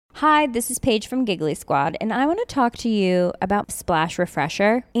Hi, this is Paige from Giggly Squad, and I want to talk to you about Splash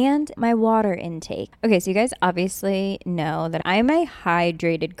Refresher and my water intake. Okay, so you guys obviously know that I'm a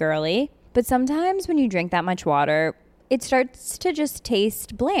hydrated girly, but sometimes when you drink that much water, it starts to just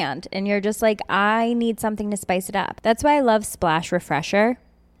taste bland, and you're just like, I need something to spice it up. That's why I love Splash Refresher.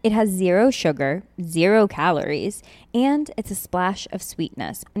 It has 0 sugar, 0 calories, and it's a splash of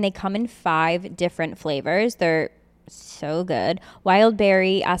sweetness. And they come in 5 different flavors. They're so good. Wild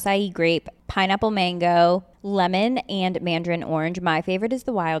berry, acai grape, pineapple mango, lemon, and mandarin orange. My favorite is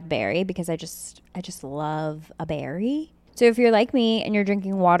the wild berry because I just love a berry. So if you're like me and you're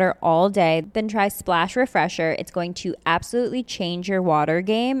drinking water all day, then try Splash Refresher. It's going to absolutely change your water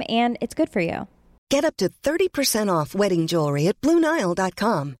game, and it's good for you. Get up to 30% off wedding jewelry at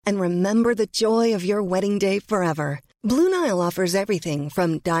BlueNile.com and remember the joy of your wedding day forever. Blue Nile offers everything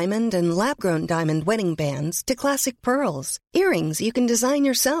from diamond and lab-grown diamond wedding bands to classic pearls, earrings you can design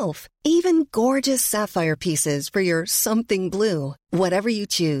yourself, even gorgeous sapphire pieces for your something blue. Whatever you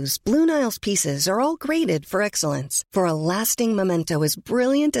choose, Blue Nile's pieces are all graded for excellence, for a lasting memento as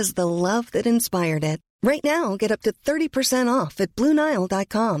brilliant as the love that inspired it. Right now, get up to 30% off at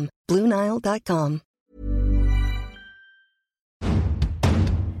BlueNile.com. BlueNile.com.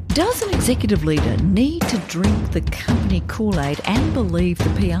 Does an executive leader need to drink the company Kool-Aid and believe the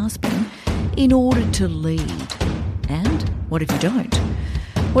PR spin in order to lead? And what if you don't?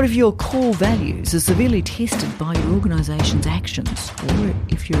 What if your core values are severely tested by your organisation's actions, or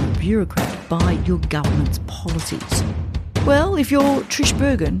if you're a bureaucrat, by your government's policies? Well, if you're Trish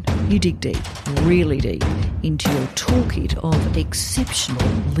Bergen, you dig deep, really deep, into your toolkit of exceptional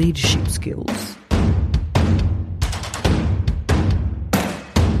leadership skills.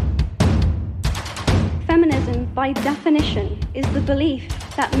 Feminism, by definition, is the belief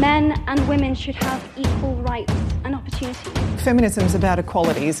that men and women should have equal rights and opportunities. Feminism is about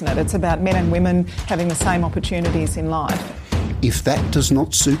equality, isn't it? It's about men and women having the same opportunities in life. If that does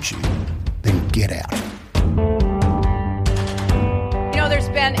not suit you, then get out. You know, there's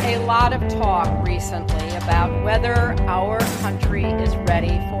been a lot of talk recently about whether our country is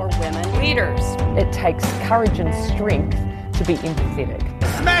ready for women leaders. It takes courage and strength to be empathetic.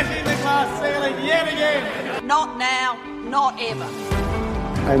 Smashing the glass ceiling yet again. Not now, not ever.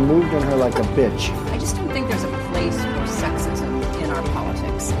 I moved on her like a bitch. I just don't think there's a place for sexism in our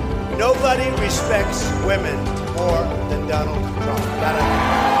politics. Nobody respects women more than Donald Trump.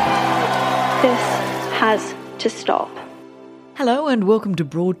 This has to stop. Hello and welcome to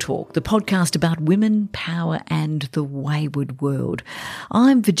Broad Talk, the podcast about women, power and the wayward world.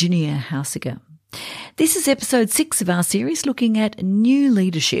 I'm Virginia Hausiger. This is episode 6 of our series looking at new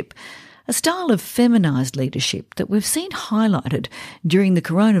leadership, a style of feminised leadership that we've seen highlighted during the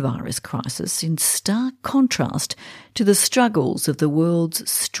coronavirus crisis in stark contrast to the struggles of the world's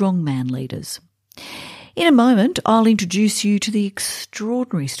strongman leaders. In a moment, I'll introduce you to the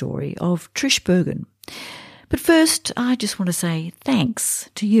extraordinary story of Trish Bergen. But first, I just want to say thanks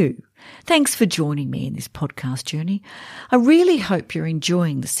to you. Thanks for joining me in this podcast journey. I really hope you're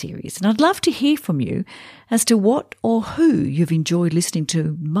enjoying the series, and I'd love to hear from you as to what or who you've enjoyed listening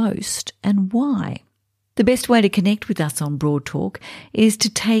to most and why. The best way to connect with us on Broad Talk is to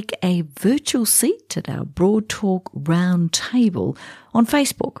take a virtual seat at our Broad Talk round table on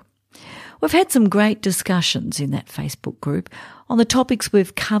Facebook. We've had some great discussions in that Facebook group on the topics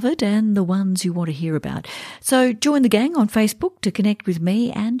we've covered and the ones you want to hear about. So join the gang on Facebook to connect with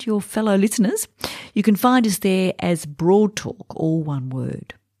me and your fellow listeners. You can find us there as Broad Talk, all one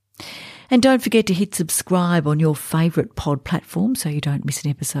word. And don't forget to hit subscribe on your favourite pod platform so you don't miss an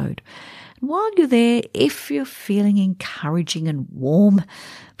episode. And while you're there, if you're feeling encouraging and warm,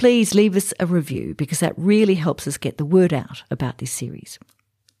 please leave us a review because that really helps us get the word out about this series.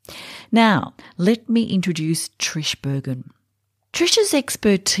 Now, let me introduce Trish Bergen. Trish's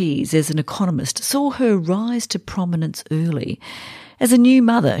expertise as an economist saw her rise to prominence early. As a new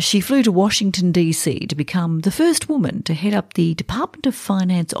mother, she flew to Washington, D.C. to become the first woman to head up the Department of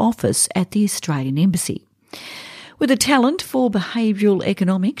Finance office at the Australian Embassy. With a talent for behavioural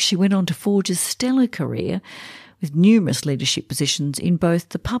economics, she went on to forge a stellar career with numerous leadership positions in both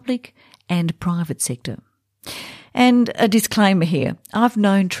the public and private sector. And a disclaimer here, I've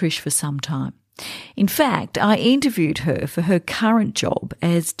known Trish for some time. In fact, I interviewed her for her current job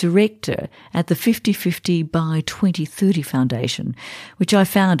as director at the 50/50 by 2030 Foundation, which I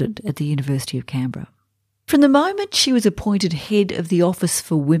founded at the University of Canberra. From the moment she was appointed head of the Office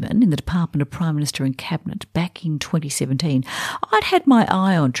for Women in the Department of Prime Minister and Cabinet back in 2017, I'd had my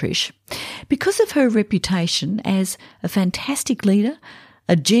eye on Trish because of her reputation as a fantastic leader,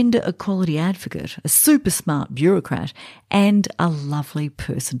 a gender equality advocate, a super smart bureaucrat, and a lovely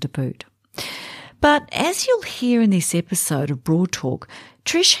person to boot. But as you'll hear in this episode of Broad Talk,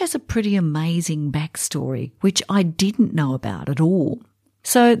 Trish has a pretty amazing backstory, which I didn't know about at all.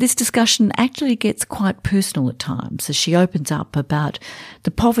 So this discussion actually gets quite personal at times as she opens up about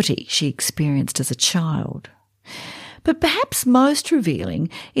the poverty she experienced as a child. But perhaps most revealing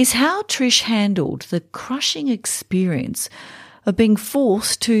is how Trish handled the crushing experience of being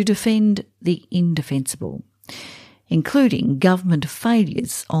forced to defend the indefensible, including government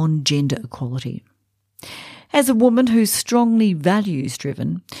failures on gender equality. As a woman who's strongly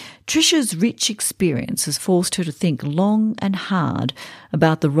values-driven, Trisha's rich experience has forced her to think long and hard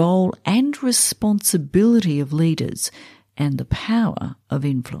about the role and responsibility of leaders and the power of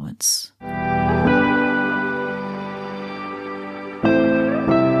influence.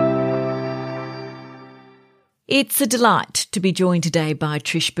 It's a delight to be joined today by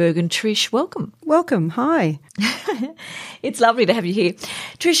Trish Bergen. Trish, welcome. Welcome. Hi. It's lovely to have you here.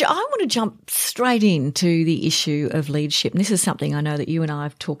 Trish, I want to jump straight into the issue of leadership. And this is something I know that you and I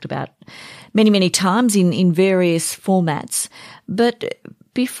have talked about many, many times in various formats. But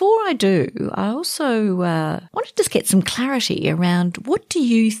before I do, I also want to just get some clarity around what do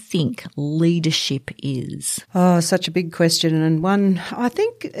you think leadership is? Oh, such a big question, and one I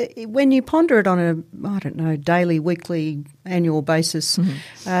think when you ponder it on a, daily, weekly, annual basis,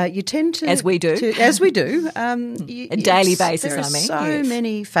 you tend to... As we do. A daily basis, there are so yes.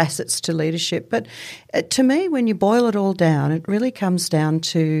 many facets to leadership. But to me, when you boil it all down, it really comes down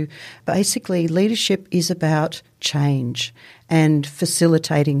to basically leadership is about change and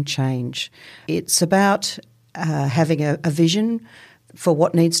facilitating change. It's about having a vision for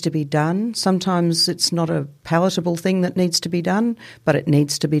what needs to be done. Sometimes it's not a palatable thing that needs to be done, but it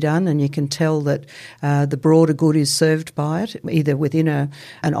needs to be done, and you can tell that the broader good is served by it, either within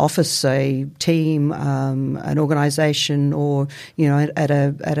an office, a team, an organisation, or at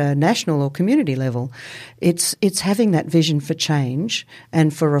a national or community level. It's having that vision for change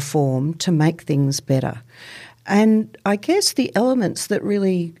and for reform to make things better. And I guess the elements that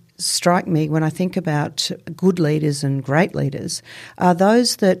really strike me when I think about good leaders and great leaders are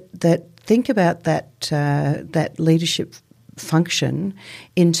those that think about that leadership function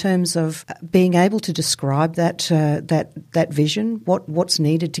in terms of being able to describe that vision, what's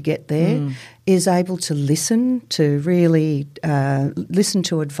needed to get there, is able to listen, to really listen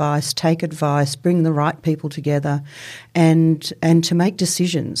to advice, take advice, bring the right people together, and to make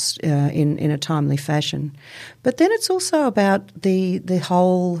decisions in a timely fashion. But then it's also about the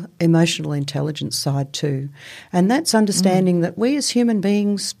whole emotional intelligence side too, and that's understanding that we as human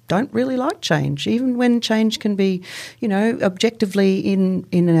beings don't really like change, even when change can be, objectively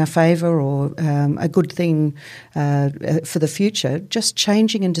in our favour or a good thing for the future. Just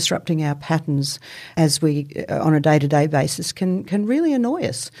changing and disrupting our patterns as we on a day-to-day basis can really annoy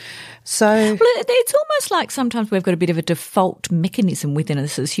us. So it's almost like sometimes we've got a bit of a default mechanism within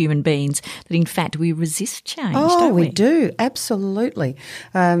us as human beings that in fact we resist change, don't we? We do, absolutely.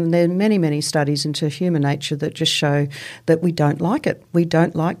 There are many, many studies into human nature that just show that we don't like it. We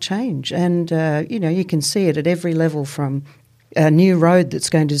don't like change. And, you can see it at every level, from a new road that's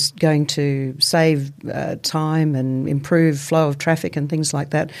going to save time and improve flow of traffic and things like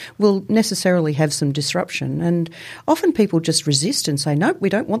that will necessarily have some disruption. And often people just resist and say, no, we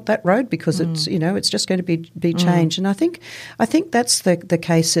don't want that road because it's just going to be changed. And I think that's the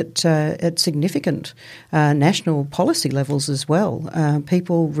case at significant national policy levels as well.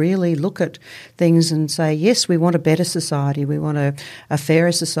 People really look at things and say, yes, we want a better society, we want a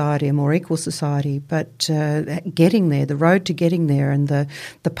fairer society, a more equal society, but getting there, the road to getting there, and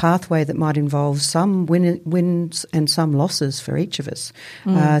the pathway that might involve some wins and some losses for each of us,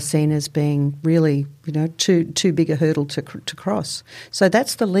 seen as being really, too big a hurdle to cross. So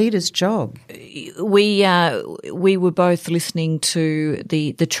that's the leader's job. We were both listening to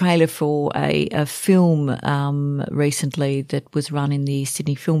the trailer for a film recently that was run in the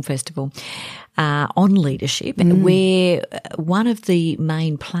Sydney Film Festival on leadership, where one of the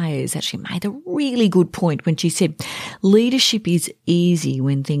main players actually made a really good point when she said, leadership is easy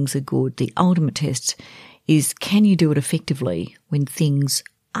when things are good. The ultimate test is, can you do it effectively when things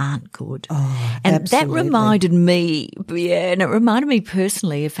aren't good? Oh, and absolutely. That reminded me, and it reminded me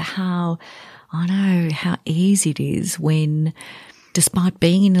personally of how easy it is when, despite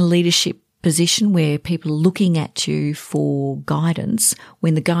being in a leadership position where people are looking at you for guidance,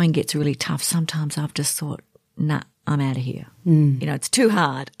 when the going gets really tough, sometimes I've just thought, nah, I'm out of here. It's too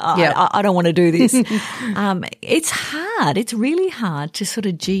hard. I don't want to do this. It's hard. It's really hard to sort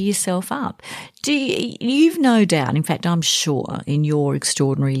of G yourself up. You've no doubt, in fact, I'm sure in your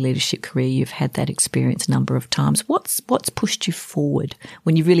extraordinary leadership career, you've had that experience a number of times. What's pushed you forward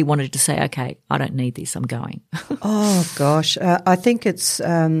when you really wanted to say, okay, I don't need this, I'm going? Oh, gosh. I think it's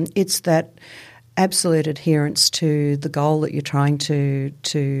that absolute adherence to the goal that you're trying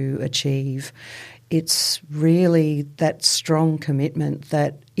to achieve. It's really that strong commitment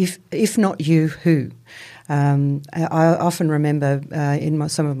that if not you, who? I often remember in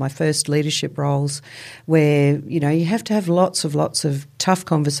some of my first leadership roles where, you have to have lots of tough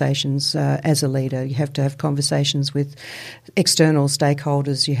conversations as a leader. You have to have conversations with external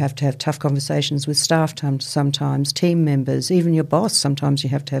stakeholders. You have to have tough conversations with staff sometimes, team members, even your boss. Sometimes you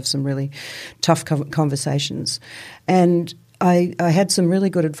have to have some really tough conversations. And I had some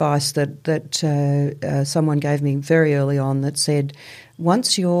really good advice that someone gave me very early on that said,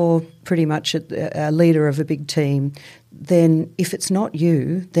 once you're pretty much a leader of a big team, then if it's not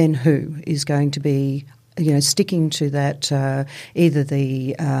you, then who is going to be sticking to that, either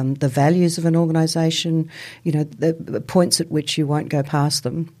the values of an organisation, the points at which you won't go past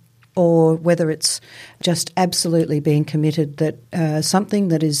them, or whether it's just absolutely being committed that something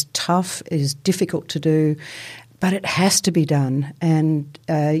that is tough, is difficult to do, but it has to be done, and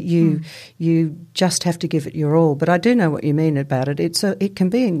you just have to give it your all. But I do know what you mean about it. It can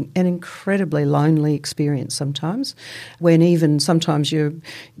be an incredibly lonely experience sometimes, when even sometimes your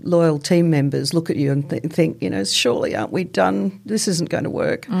loyal team members look at you and think, surely aren't we done? This isn't going to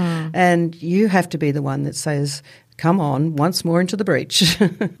work. And you have to be the one that says, come on, once more into the breach.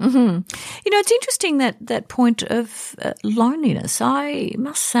 It's interesting that point of loneliness. I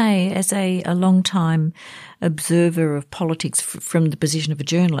must say, as a long-time observer of politics from the position of a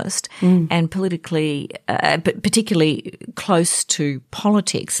journalist and politically, but particularly close to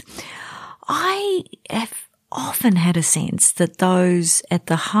politics, I have often had a sense that those at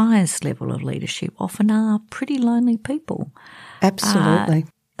the highest level of leadership often are pretty lonely people. Absolutely.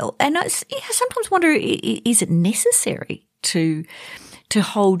 And I sometimes wonder, is it necessary to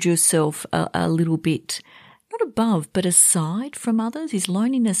hold yourself a little bit, not above, but aside from others? Is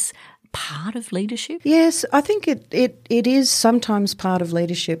loneliness part of leadership? Yes, I think it is sometimes part of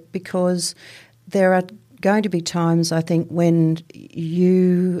leadership, because there are going to be times, I think, when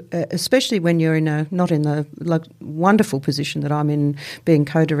you, especially when you're not in the wonderful position that I'm in, being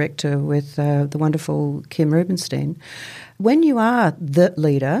co-director with the wonderful Kim Rubenstein, when you are the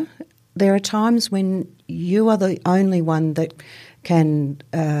leader, there are times when you are the only one that can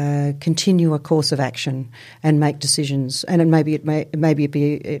continue a course of action and make decisions, and it might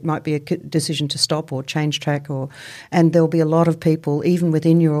be a decision to stop or change track, and there'll be a lot of people even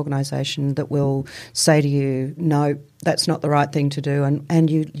within your organisation that will say to you, no, that's not the right thing to do, and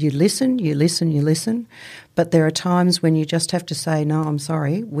you listen, but there are times when you just have to say, no, I'm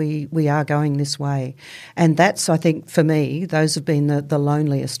sorry, we are going this way. And that's, I think, for me, those have been the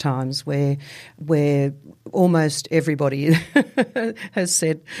loneliest times where almost everybody has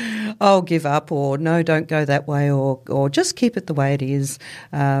said, oh, give up, or no, don't go that way, or just keep it the way it is.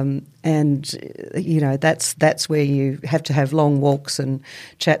 And that's where you have to have long walks and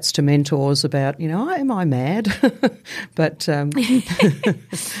chats to mentors about, am I mad? But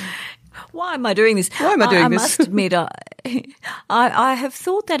why am I doing this? I must admit, I have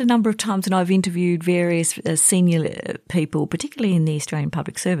thought that a number of times when I've interviewed various senior people, particularly in the Australian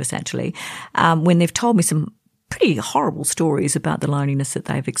Public Service, actually, when they've told me some pretty horrible stories about the loneliness that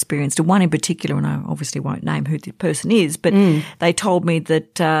they've experienced. And one in particular, and I obviously won't name who the person is, but they told me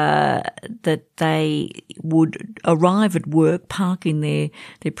that they would arrive at work, park in their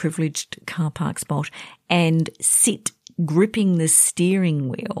privileged car park spot, and sit gripping the steering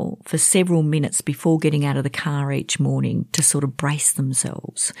wheel for several minutes before getting out of the car each morning to sort of brace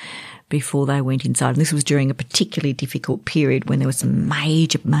themselves before they went inside. And this was during a particularly difficult period when there was some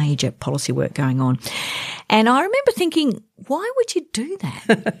major policy work going on. And I remember thinking, why would you do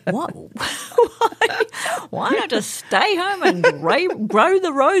that? Why not just stay home and grow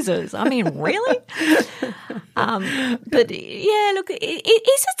the roses? I mean, really? But yeah, look, is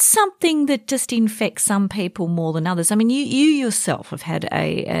it something that just infects some people more than others? I mean, you yourself have had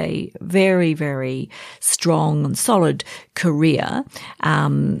a very, very strong and solid career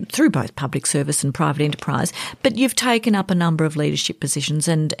through both public service and private enterprise, but you've taken up a number of leadership positions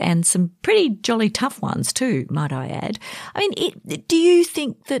and some pretty jolly tough ones too, might I add. I mean, do you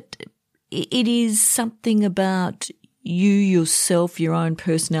think that it is something about you yourself, your own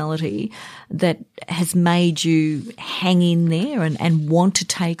personality, that has made you hang in there and want to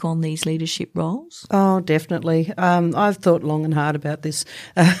take on these leadership roles? Oh, definitely. I've thought long and hard about this.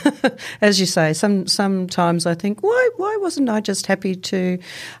 As you say, sometimes I think, why wasn't I just happy to,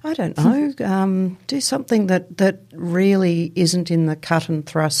 I don't know, do something that really isn't in the cut and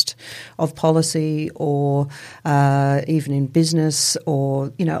thrust of policy or even in business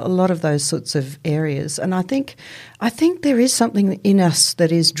or, you know, a lot of those sorts of areas. And I think there is something in us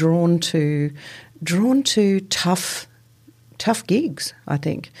that is drawn to tough gigs, I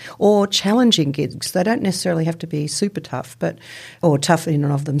think, or challenging gigs. They don't necessarily have to be super tough, or tough in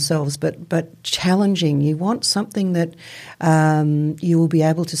and of themselves, but challenging. You want something that you will be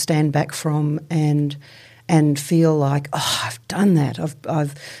able to stand back from and feel like, oh, I've done that.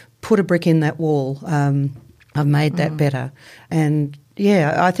 I've put a brick in that wall. I've made that better. And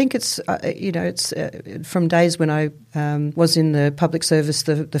yeah, I think it's, it's from days when I was in the public service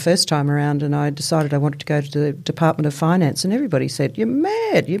the first time around, and I decided I wanted to go to the Department of Finance, and everybody said, you're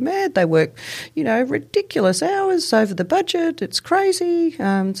mad. They work, ridiculous hours over the budget. It's crazy.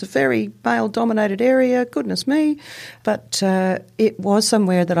 It's a very male-dominated area. Goodness me. But it was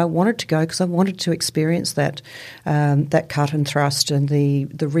somewhere that I wanted to go because I wanted to experience that cut and thrust and the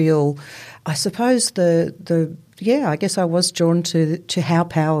real, I suppose I guess I was drawn to how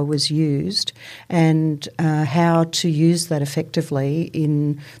power was used and how to use that effectively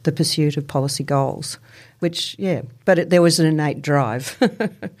in the pursuit of policy goals, but there was an innate drive. I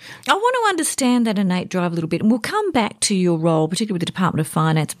want to understand that innate drive a little bit, and we'll come back to your role, particularly with the Department of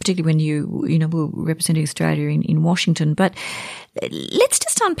Finance, particularly when you were representing Australia in Washington. But let's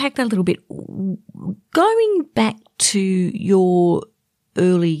just unpack that a little bit. Going back to your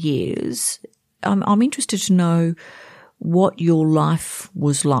early years, I'm interested to know what your life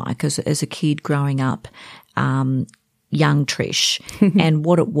was like as a kid growing up, young Trish, and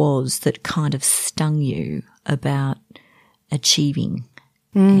what it was that kind of stung you about achieving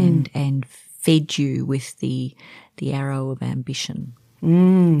and fed you with the arrow of ambition.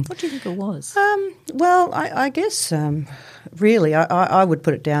 What do you think it was? Well, I guess really I would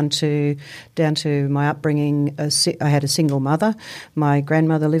put it down to my upbringing. I had a single mother. My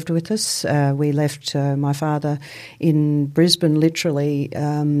grandmother lived with us. We left my father in Brisbane literally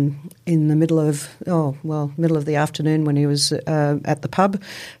in the middle of the afternoon when he was at the pub,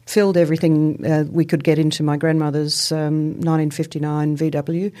 filled everything we could get into my grandmother's 1959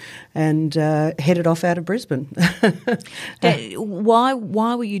 VW and headed off out of Brisbane.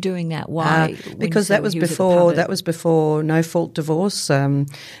 Why were you doing that? Why? Because that was before no fault divorce and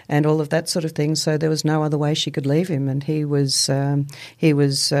all of that sort of thing. So there was no other way she could leave him, and he was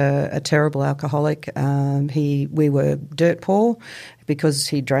a terrible alcoholic. We were dirt poor because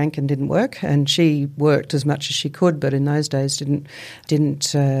he drank and didn't work, and she worked as much as she could, but in those days didn't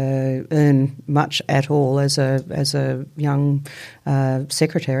earn much at all as a young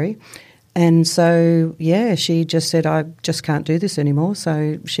secretary. And so, she just said, I just can't do this anymore.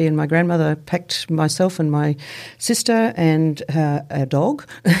 So she and my grandmother packed myself and my sister and a dog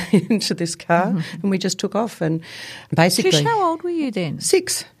into this car, and we just took off. And basically... Trish, how old were you then?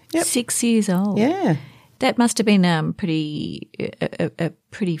 6. Yep. 6 years old. Yeah. That must have been a pretty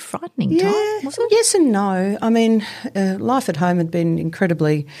frightening time, wasn't it? Yes and no. I mean, life at home had been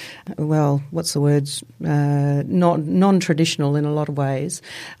incredibly, non-traditional in a lot of ways,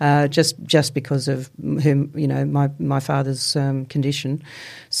 just because of my father's condition.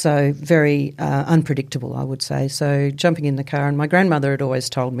 So very unpredictable, I would say. So jumping in the car, and my grandmother had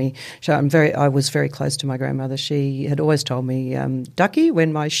always told me, I was very close to my grandmother. She had always told me, Ducky,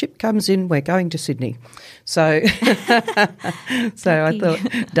 when my ship comes in, we're going to Sydney. So, I thought,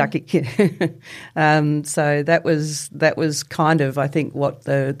 Ducky. So that was kind of, I think, what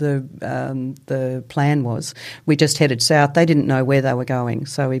the plan was. We just headed south. They didn't know where they were going,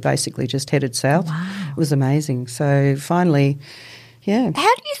 so we basically just headed south. Wow. It was amazing. So finally, yeah.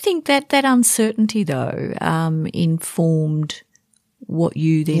 How do you think that uncertainty though informed what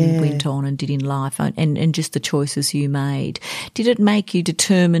you then went on and did in life, and just the choices you made? Did it make you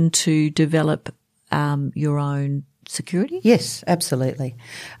determined to develop your own security? Yes, absolutely.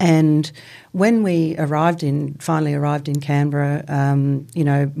 And when we finally arrived in Canberra,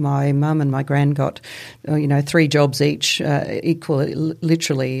 my mum and my gran got, 3 jobs each, equally,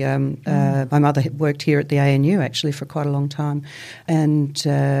 literally. My mother worked here at the ANU actually for quite a long time, and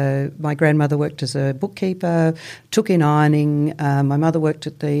my grandmother worked as a bookkeeper, took in ironing. My mother worked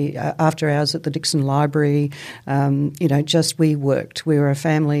at the after hours at the Dixon Library. We worked. We were a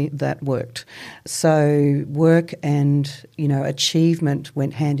family that worked. So work and and, you know, achievement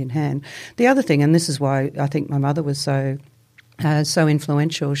went hand in hand. The other thing, and this is why I think my mother was so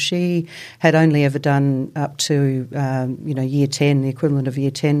influential, she had only ever done up to, year 10, the equivalent of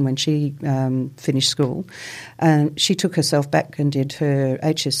year 10 when she finished school. She took herself back and did her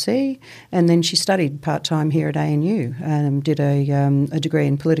HSC, and then she studied part-time here at ANU, did a degree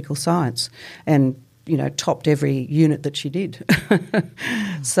in political science, and topped every unit that she did.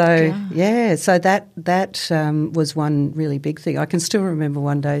 So that was one really big thing. I can still remember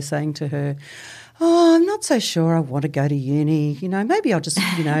one day saying to her, "Oh, I'm not so sure I want to go to uni. Maybe I'll just,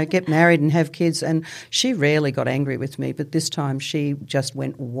 get married and have kids." And she rarely got angry with me, but this time she just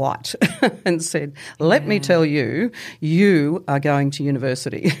went white and said, "Let me tell you, you are going to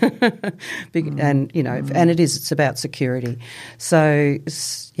university." And, and it's about security. So,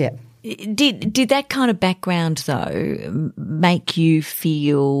 yeah. Did that kind of background, though, make you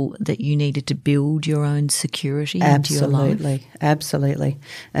feel that you needed to build your own security into your life? Absolutely.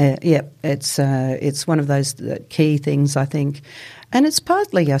 It's one of those key things, I think. And it's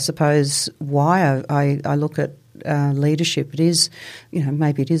partly, I suppose, why I look at leadership. It is,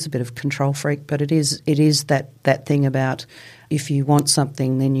 maybe it is a bit of control freak, but it is that thing about, if you want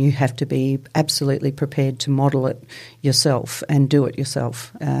something, then you have to be absolutely prepared to model it yourself and do it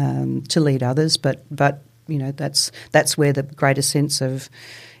yourself, to lead others. But that's where the greatest sense of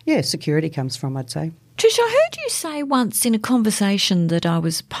security comes from, I'd say. Trish, I heard you say once in a conversation that I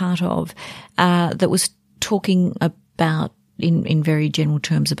was part of that was talking about, in very general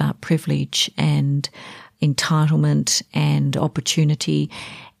terms, about privilege and entitlement and opportunity.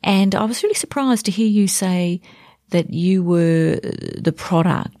 And I was really surprised to hear you say that you were the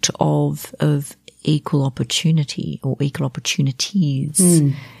product of equal opportunity or equal opportunities.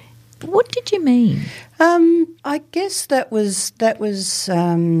 What did you mean? I guess that was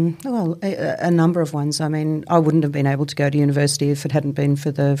a number of ones. I mean, I wouldn't have been able to go to university if it hadn't been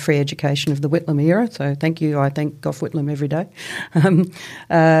for the free education of the Whitlam era. So thank you. I thank Gough Whitlam every day.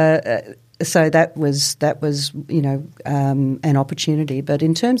 So that was an opportunity. But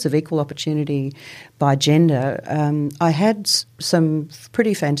in terms of equal opportunity by gender, I had some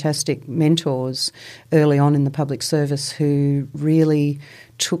pretty fantastic mentors early on in the public service who really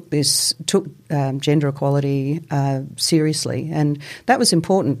took gender equality seriously, and that was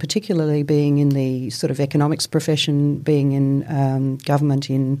important, particularly being in the sort of economics profession, being in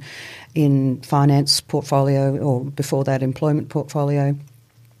government, in finance portfolio, or before that employment portfolio.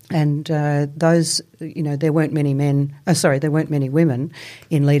 And those, there weren't many women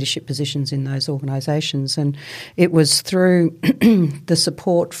in leadership positions in those organisations. And it was through the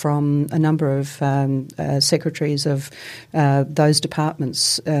support from a number of secretaries of those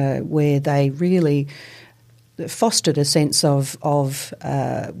departments where they really fostered a sense of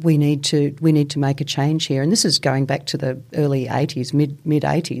we need to make a change here. And this is going back to the early 80s, mid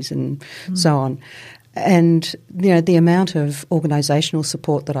 80s and so on. And, the amount of organisational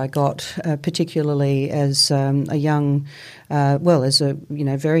support that I got, particularly as a young,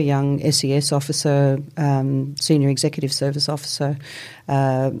 very young SES officer, senior executive service officer,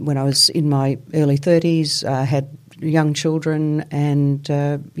 when I was in my early 30s, I had young children, and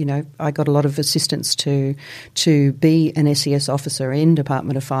I got a lot of assistance to be an SES officer in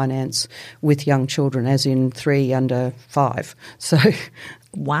Department of Finance with young children, as in 3 under 5. So.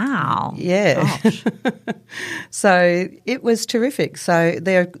 Wow. Yeah. So it was terrific. So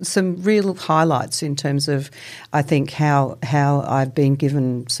there are some real highlights in terms of, I think, how I've been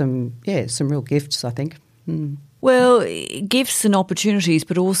given some real gifts, I think. Well, gifts and opportunities,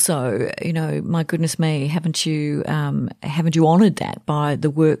 but also, my goodness me, haven't you honoured that by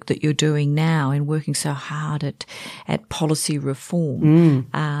the work that you're doing now and working so hard at policy reform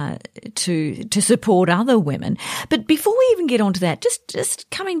to support other women? But before we even get onto that, just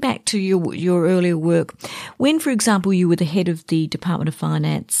coming back to your earlier work, when, for example, you were the head of the Department of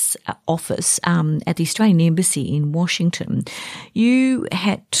Finance office at the Australian Embassy in Washington, you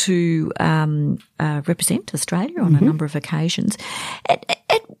had to represent Australia on a number of occasions. At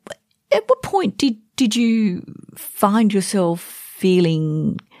what point did you find yourself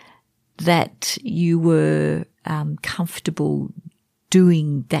feeling that you were comfortable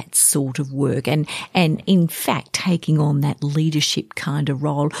doing that sort of work and in fact taking on that leadership kind of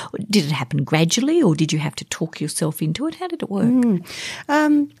role? Did it happen gradually, or did you have to talk yourself into it? How did it work?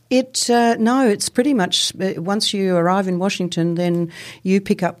 It's pretty much once you arrive in Washington, then you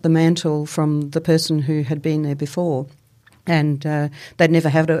pick up the mantle from the person who had been there before. And they'd never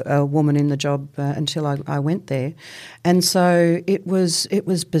had a woman in the job until I went there. And so it was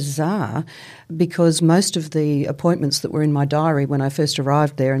bizarre because most of the appointments that were in my diary when I first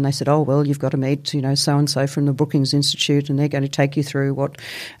arrived there, and they said, oh, well, you've got to meet, so-and-so from the Brookings Institute, and they're going to take you through what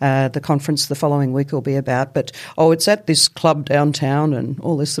the conference the following week will be about. But, it's at this club downtown and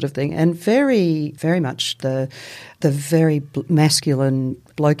all this sort of thing. And very, very much the very masculine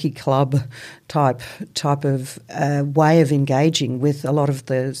blokey club type of way of engaging with a lot of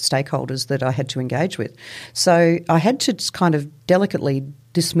the stakeholders that I had to engage with. So I had to kind of delicately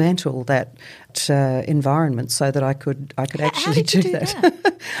dismantle that environment so that I could actually do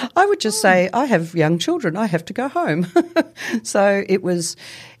that. I would just say, I have young children, I have to go home. So it was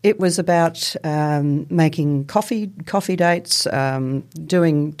about making coffee dates,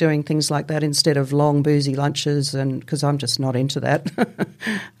 doing things like that instead of long boozy lunches, and because I'm just not into that.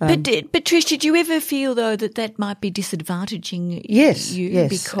 But Trish, did you ever feel though that might be disadvantaging yes, you? Yes,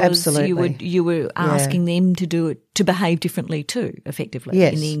 because absolutely. you were asking them to behave differently too, effectively,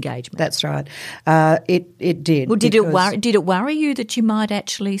 in the engagement. That's right. It did. Well, did it worry you that you might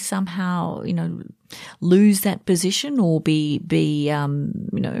actually somehow, lose that position or be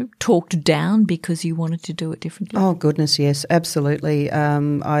talked down because you wanted to do it differently? Oh, goodness, yes, absolutely.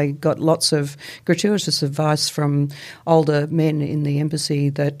 I got lots of gratuitous advice from older men in the embassy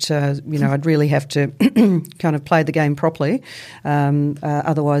that, I'd really have to kind of play the game properly.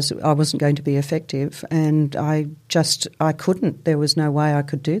 Otherwise, I wasn't going to be effective. And I couldn't. There was no way I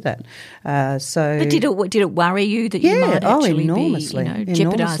could do that. But did it worry you that you might actually enormously, be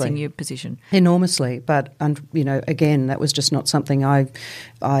jeopardising your position? Enormously. But, again, that was just not something I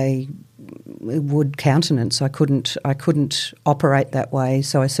would countenance. I couldn't operate that way,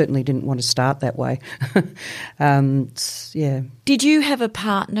 so I certainly didn't want to start that way. Yeah. Did you have a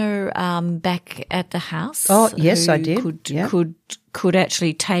partner back at the house? Oh, yes, I did. Could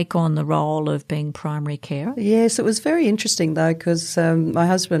actually take on the role of being primary carer? Yes, it was very interesting though, because my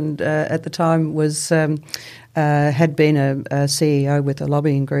husband at the time was had been a CEO with a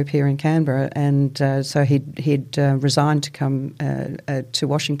lobbying group here in Canberra, and so he'd resigned to come to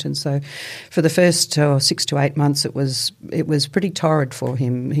Washington. So for the first 6 to 8 months, it was pretty torrid for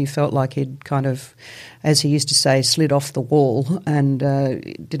him. He felt like he'd kind of, as he used to say, slid off the wall and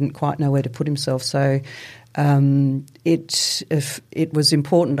didn't quite know where to put himself. So it was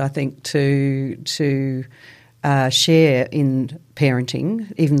important, I think, to share in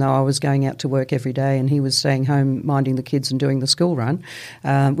parenting, even though I was going out to work every day and he was staying home minding the kids and doing the school run,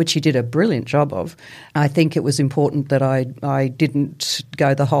 which he did a brilliant job of. I think it was important that I didn't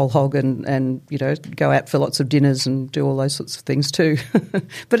go the whole hog and go out for lots of dinners and do all those sorts of things too.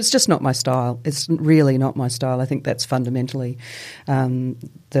 But it's just not my style. It's really not my style. I think that's fundamentally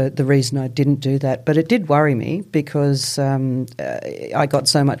the reason I didn't do that. But it did worry me because I got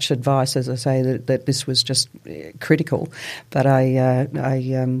so much advice, as I say, that this was just critical. But I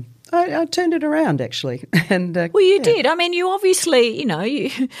turned it around actually, and well, you did. I mean, you obviously,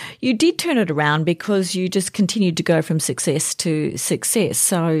 you did turn it around because you just continued to go from success to success.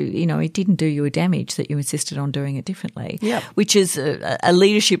 So, it didn't do you a damage that you insisted on doing it differently. Yep. Which is a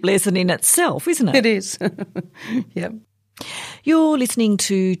leadership lesson in itself, isn't it? It is. Yep. You're listening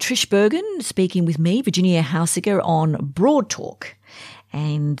to Trish Bergen speaking with me, Virginia Hausiger, on Broad Talk.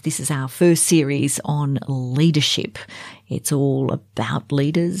 And this is our first series on leadership. It's all about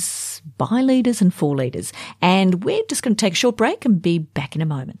leaders, by leaders and for leaders. And we're just going to take a short break and be back in a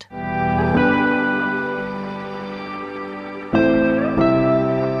moment.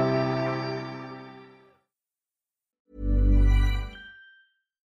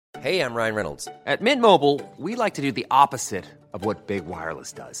 Hey, I'm Ryan Reynolds. At Mint Mobile, we like to do the opposite of what Big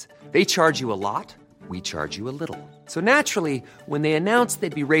Wireless does. They charge you a lot. We charge you a little. So naturally, when they announced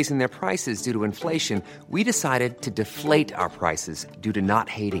they'd be raising their prices due to inflation, we decided to deflate our prices due to not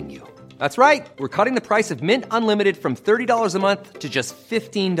hating you. That's right. We're cutting the price of Mint Unlimited from $30 a month to just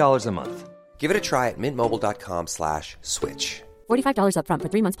 $15 a month. Give it a try at mintmobile.com/switch. $45 up front for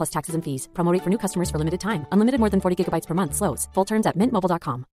 3 months plus taxes and fees. Promo rate for new customers for limited time. Unlimited more than 40 gigabytes per month. Slows full terms at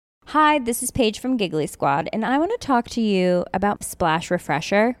mintmobile.com. Hi, this is Paige from Giggly Squad, and I want to talk to you about Splash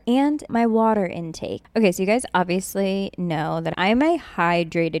Refresher and my water intake. Okay, so you guys obviously know that I'm a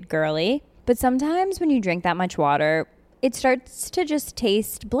hydrated girly, but sometimes when you drink that much water, it starts to just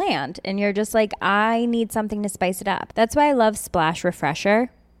taste bland, and you're just like, I need something to spice it up. That's why I love Splash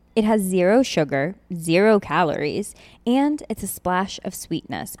Refresher. It has 0 sugar, 0 calories, and it's a splash of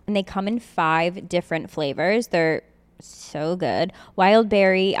sweetness. And they come in 5 different flavors. They're so good. Wild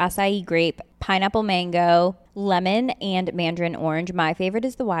berry, acai grape, pineapple mango, lemon, and mandarin orange. My favorite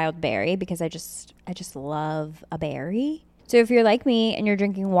is the wild berry because I just love a berry. So if you're like me and you're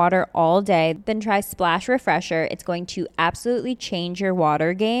drinking water all day, then try Splash Refresher. It's going to absolutely change your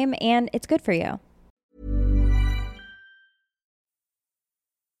water game, and it's good for you.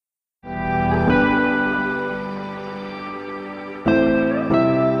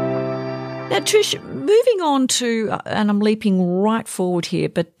 Now, Trish, moving on to, and I'm leaping right forward here,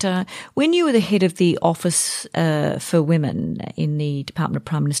 but when you were the head of the Office for Women in the Department of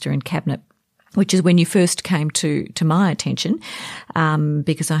Prime Minister and Cabinet, which is when you first came to my attention,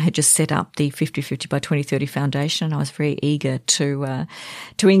 because I had just set up the 50/50 by 2030 Foundation, and I was very eager to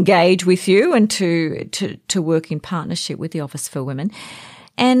engage with you and to work in partnership with the Office for Women.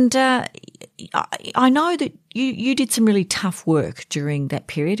 And I know that you did some really tough work during that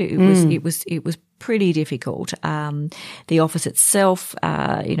period. It was pretty difficult. The office itself,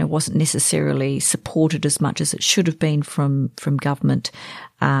 wasn't necessarily supported as much as it should have been from government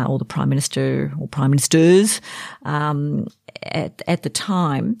or the Prime Minister or Prime Ministers at the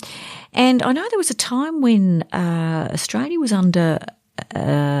time. And I know there was a time when Australia was under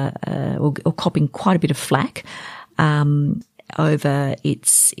or copping quite a bit of flack over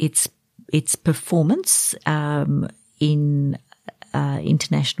its performance in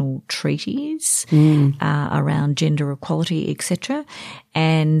international treaties around gender equality, etc.,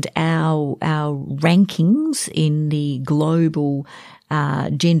 and our rankings in the global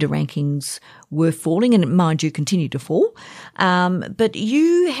gender rankings were falling, and mind you, continue to fall. But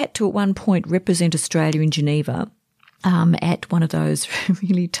you had to at one point represent Australia in Geneva at one of those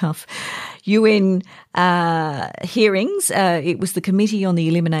really tough UN hearings. It was the Committee on the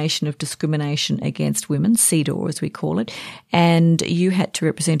Elimination of Discrimination Against Women, CEDAW as we call it, and you had to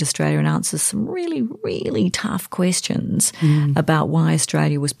represent Australia and answer some really, really tough questions about why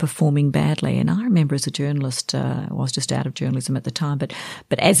Australia was performing badly. And I remember as a journalist, I was just out of journalism at the time, but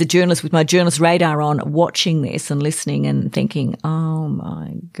as a journalist with my journalist radar on, watching this and listening and thinking, oh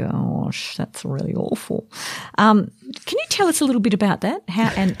my gosh, that's really awful. Can you tell us a little bit about that,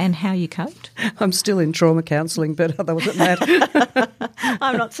 how you coped? I'm still in trauma counselling, but other than that,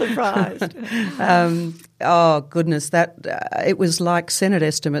 I'm not surprised. Oh goodness, that it was like Senate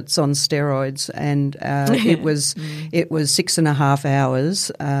estimates on steroids, and it was 6.5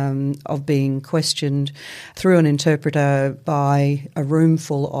 hours of being questioned through an interpreter by a room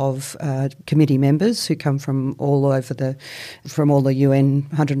full of committee members who come from all all the UN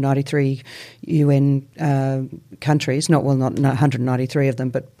 193 UN countries. Not 193 of them,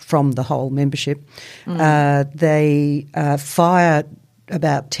 but from the whole membership. They fire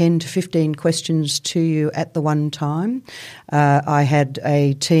about 10 to 15 questions to you at the one time. I had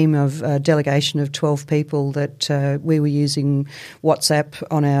a team of delegation of 12 people that we were using WhatsApp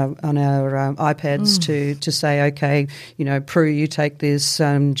on our iPads to say, okay, Prue, you take this,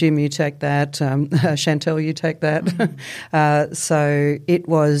 Jim, you take that, Chantel, you take that. So it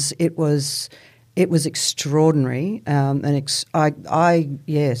was extraordinary, I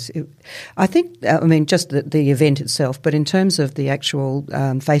think just the event itself, but in terms of the actual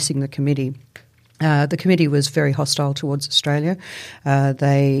facing the committee was very hostile towards Australia.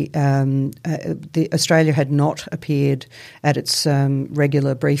 Australia had not appeared at its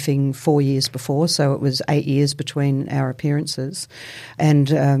regular briefing 4 years before, so it was 8 years between our appearances.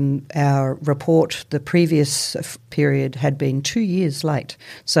 And our report, the previous period, had been 2 years late.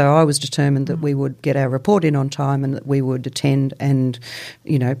 So I was determined that we would get our report in on time and that we would attend and,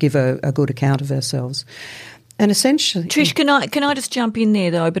 give a good account of ourselves. And essentially, Trish, can I just jump in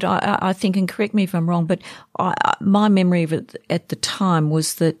there though? But I think, and correct me if I'm wrong, but my memory of it at the time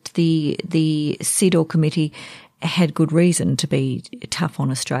was that the CEDAW committee had good reason to be tough on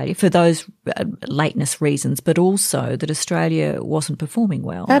Australia for those lateness reasons, but also that Australia wasn't performing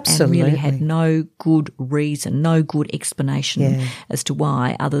well. Absolutely. And really had no good reason, no good explanation as to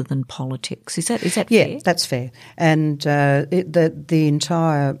why other than politics. Is that fair? Yeah, that's fair. And the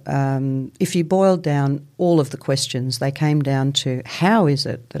entire, if you boiled down all of the questions, they came down to how is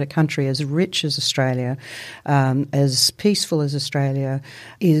it that a country as rich as Australia, as peaceful as Australia,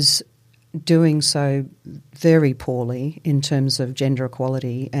 is doing so very poorly in terms of gender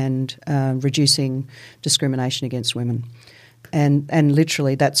equality and reducing discrimination against women. And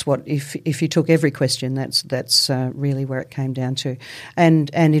literally that's what, if you took every question, that's really where it came down to. And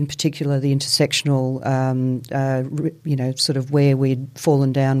in particular the intersectional, sort of where we'd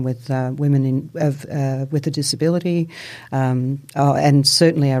fallen down with women with a disability, and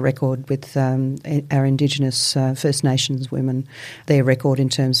certainly our record with our Indigenous First Nations women, their record in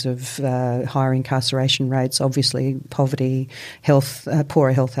terms of higher incarceration rates, obviously poverty, health,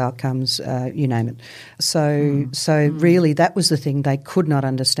 poorer health outcomes, you name it. So really that was was the thing they could not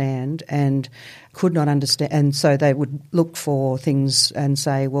understand, and so they would look for things and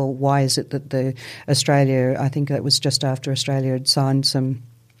say, well, why is it that Australia, I think that was just after Australia had signed some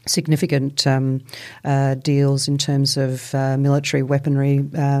significant deals in terms of military weaponry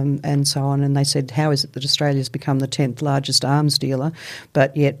and so on, and they said, how is it that Australia's become the 10th largest arms dealer,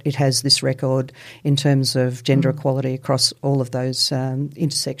 but yet it has this record in terms of gender equality across all of those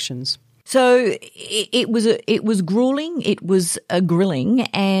intersections? So it was grueling, it was a grilling,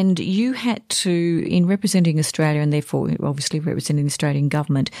 and you had to, in representing Australia and therefore obviously representing the Australian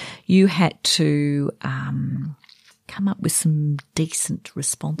government, you had to come up with some decent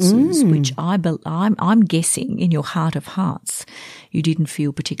responses, which I'm guessing in your heart of hearts you didn't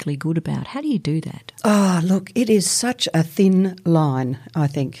feel particularly good about. How do you do that? Oh, look, it is such a thin line, I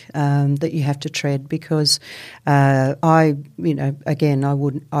think, that you have to tread, because I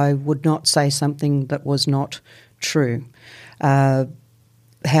would not say something that was not true.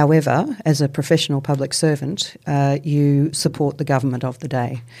 However, as a professional public servant, you support the government of the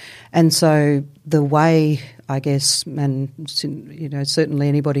day. And so the way, I guess, and certainly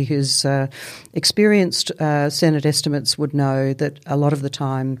anybody who's experienced Senate estimates would know that a lot of the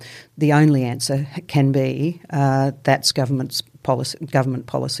time the only answer can be that's government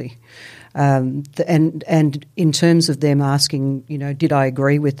policy. And in terms of them asking, did I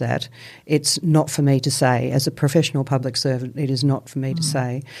agree with that? It's not for me to say. As a professional public servant, it is not for me to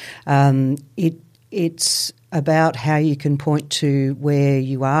say. It's about how you can point to where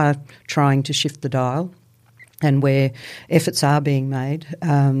you are trying to shift the dial and where efforts are being made.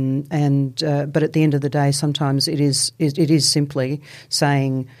 But at the end of the day, sometimes it is simply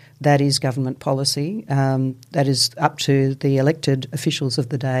saying that is government policy. That is up to the elected officials of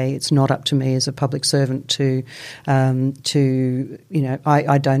the day. It's not up to me as a public servant to I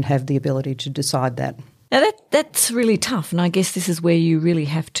don't have the ability to decide that. Now that's really tough, and I guess this is where you really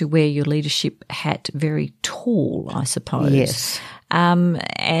have to wear your leadership hat very tall, I suppose. Yes. And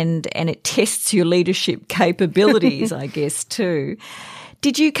it tests your leadership capabilities, I guess, too.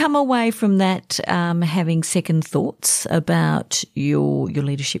 Did you come away from that having second thoughts about your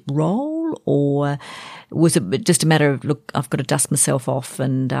leadership role, or was it just a matter of, look, I've got to dust myself off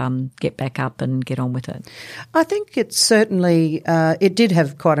and get back up and get on with it? I think it certainly it did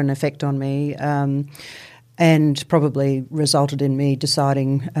have quite an effect on me, and probably resulted in me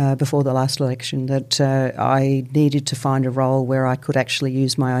deciding before the last election that I needed to find a role where I could actually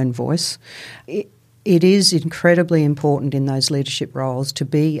use my own voice. It is incredibly important in those leadership roles to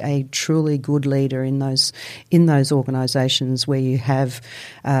be a truly good leader in those organisations where you have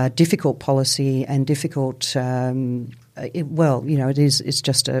difficult policy and difficult. It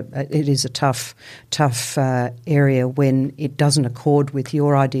is a tough area when it doesn't accord with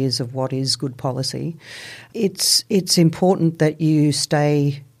your ideas of what is good policy. It's important that you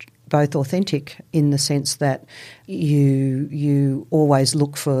stay both authentic in the sense that you always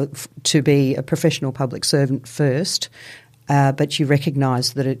look to be a professional public servant first, but you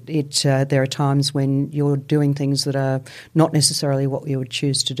recognise that there are times when you're doing things that are not necessarily what you would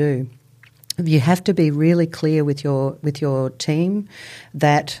choose to do. You have to be really clear with your team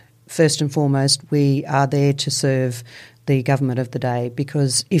that first and foremost we are there to serve the government of the day,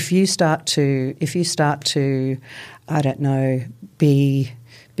 because if you start to I don't know, be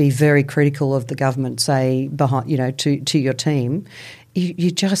very critical of the government, say behind to your team,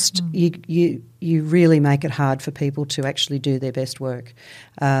 you really make it hard for people to actually do their best work,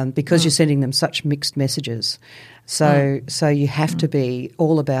 because you're sending them such mixed messages. So you have to be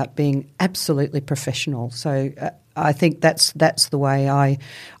all about being absolutely professional. So I think that's the way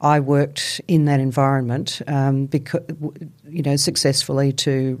I worked in that environment, because successfully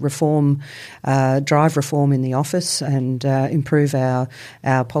to drive reform in the office and improve our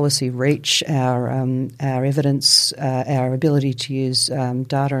policy reach, our evidence, our ability to use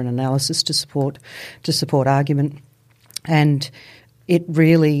data and analysis to support argument, and it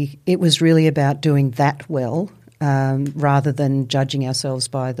was really about doing that well, rather than judging ourselves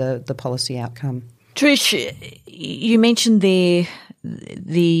by the policy outcome. Trish, you mentioned there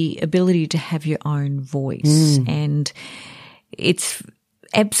the ability to have your own voice, and it's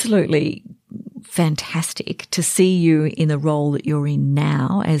absolutely fantastic to see you in the role that you're in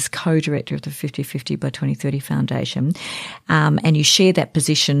now as co-director of the 50/50 by 2030 Foundation, and you share that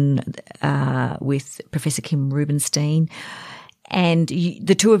position with Professor Kim Rubenstein. And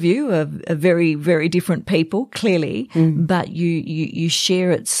the two of you are very, very different people, clearly, but you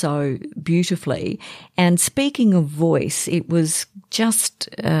share it so beautifully. And speaking of voice, it was just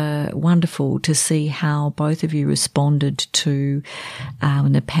wonderful to see how both of you responded to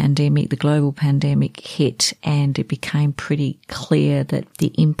when the global pandemic hit, and it became pretty clear that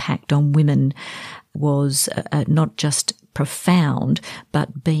the impact on women was not just profound,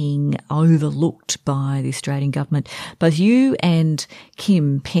 but being overlooked by the Australian government. Both you and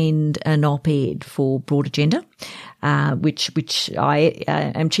Kim penned an op-ed for Broad Agenda, which I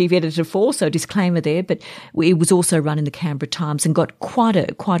am chief editor for, so disclaimer there. But it was also run in the Canberra Times and got quite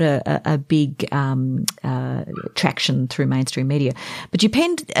a big traction through mainstream media. But you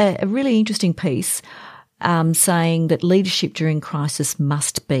penned a really interesting piece saying that leadership during crisis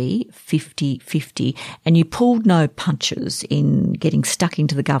must be 50-50, and you pulled no punches in getting stuck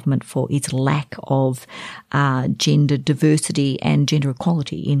into the government for its lack of gender diversity and gender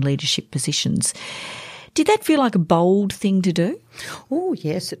equality in leadership positions. Did that feel like a bold thing to do? Oh,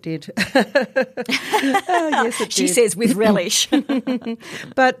 yes, it did. Yes, it did. She says with relish.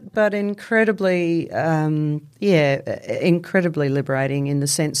 but incredibly, incredibly liberating in the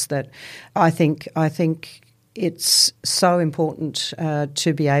sense that I think it's so important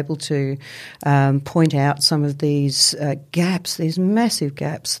to be able to point out some of these gaps, these massive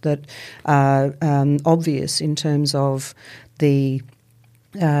gaps that are obvious in terms of the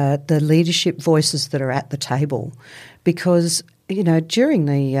leadership voices that are at the table, because during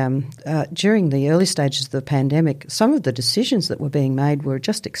the early stages of the pandemic, some of the decisions that were being made were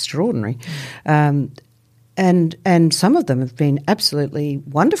just extraordinary, and some of them have been absolutely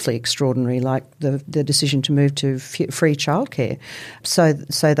wonderfully extraordinary, like the decision to move to free childcare. So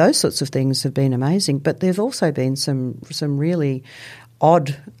those sorts of things have been amazing, but there have also been some really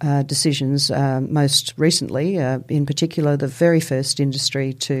odd decisions, most recently, in particular the very first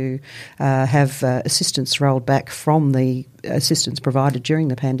industry to have assistance rolled back from the assistance provided during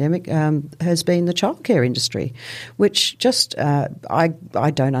the pandemic has been the childcare industry, which just I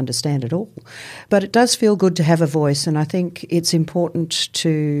don't understand at all. But it does feel good to have a voice, and I think it's important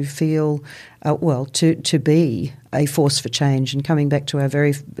to feel, to be a force for change. And coming back to our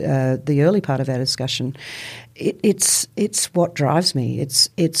the early part of our discussion, it's what drives me.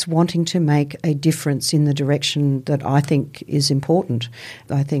 It's wanting to make a difference in the direction that I think is important.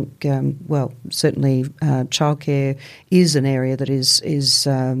 I think, certainly childcare is an area that is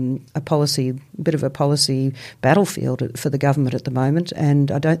a bit of a policy battlefield for the government at the moment,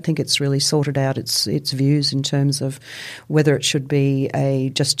 and I don't think it's really sorted out its views in terms of whether it should be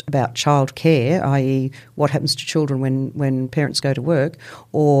just about childcare, i.e. what happens to children when parents go to work,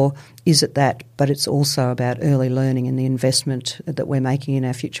 or is it that, but it's also about early learning and the investment that we're making in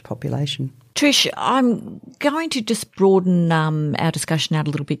our future population. Trish, I'm going to just broaden our discussion out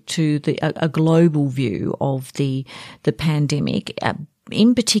a little bit to a global view of the pandemic,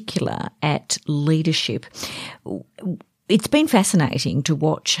 in particular at leadership. It's been fascinating to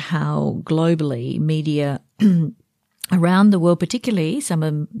watch how globally media around the world, particularly some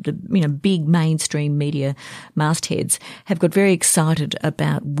of the big mainstream media mastheads, have got very excited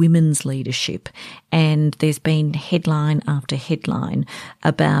about women's leadership, and there's been headline after headline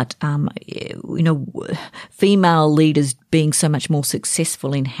about female leaders being so much more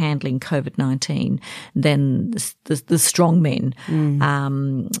successful in handling COVID-19 than the strong men,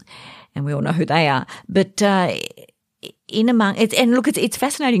 and we all know who they are, but. It's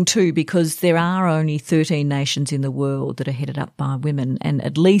fascinating too, because there are only 13 nations in the world that are headed up by women, and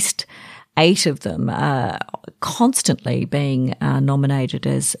at least 8 of them are constantly being nominated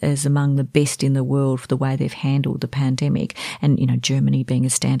as among the best in the world for the way they've handled the pandemic. And, Germany being a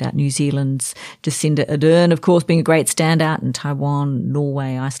standout, New Zealand's Jacinda Ardern, of course, being a great standout, and Taiwan,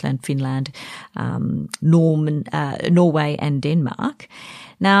 Norway, Iceland, Finland, Norway and Denmark.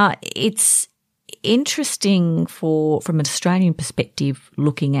 Now, it's interesting from an Australian perspective,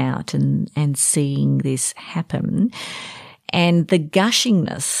 looking out and seeing this happen, and the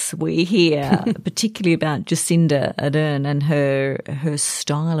gushingness we hear, particularly about Jacinda Ardern and her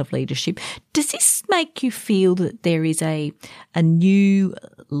style of leadership. Does this make you feel that there is a new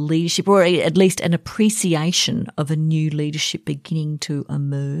leadership, or at least an appreciation of a new leadership beginning to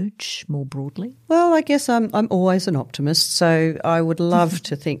emerge more broadly? Well, I guess I'm always an optimist, so I would love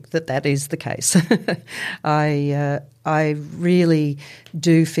to think that is the case. I really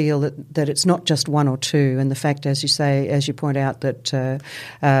do feel that it's not just one or two, and the fact, as you say, as you point out, that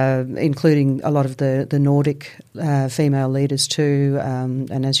including a lot of the Nordic female leaders too,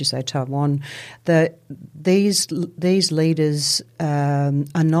 and as you say, Taiwan, that these leaders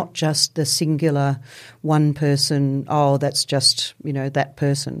are not just the singular one person. Oh, that's just that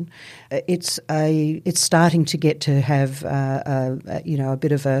person. It's starting to get to have a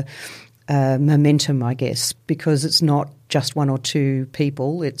bit of a momentum, I guess, because it's not just one or two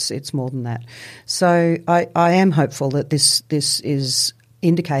people, it's more than that. So I am hopeful that this is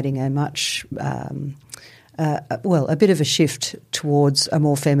indicating a much a bit of a shift towards a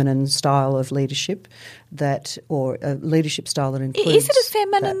more feminine style of leadership, or a leadership style that includes. Is it a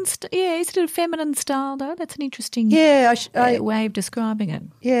feminine? Is it a feminine style though? That's an interesting way of describing it.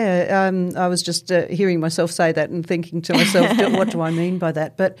 Yeah, I was just hearing myself say that and thinking to myself, what do I mean by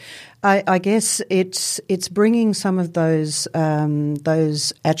that? But I guess it's bringing some of those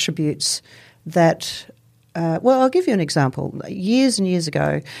attributes that. I'll give you an example. Years and years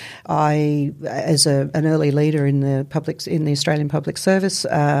ago, I, as an early leader in the Australian Public Service,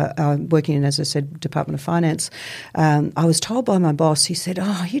 working in, as I said, Department of Finance, I was told by my boss. He said,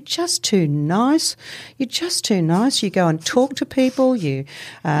 "Oh, you're just too nice. You're just too nice. You go and talk to people. You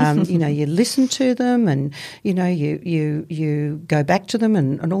listen to them, and you go back to them,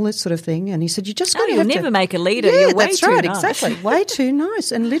 and all that sort of thing." And he said, "You just you'll never make a leader. Yeah, you're way that's too right. nice. Exactly, way too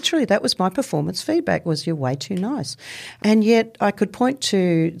nice." And literally, that was my performance feedback: was you're way too nice. And yet I could point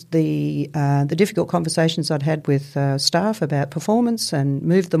to the difficult conversations I'd had with staff about performance and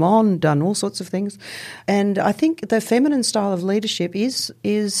moved them on, done all sorts of things. And I think the feminine style of leadership is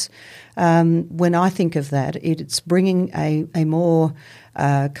when I think of that, it's bringing a more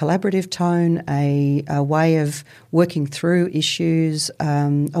collaborative tone, a way of working through issues,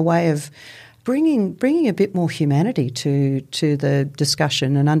 a way of bringing a bit more humanity to the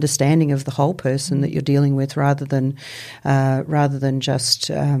discussion and understanding of the whole person that you're dealing with, rather than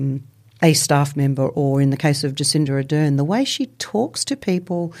just a staff member, or in the case of Jacinda Ardern, the way she talks to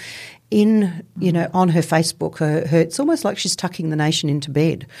people on her Facebook. It's almost like she's tucking the nation into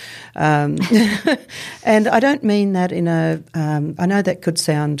bed. And I don't mean that in I know that could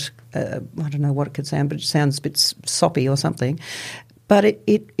sound, I don't know what it could sound, but it sounds a bit soppy or something. But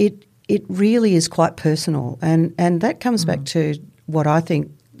it really is quite personal, and that comes back to what I think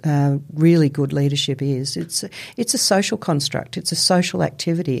really good leadership is. It's a social construct. It's a social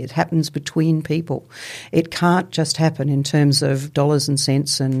activity. It happens between people. It can't just happen in terms of dollars and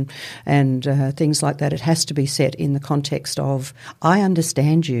cents and things like that. It has to be set in the context of, I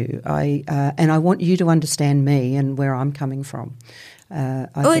understand you, and I want you to understand me and where I'm coming from.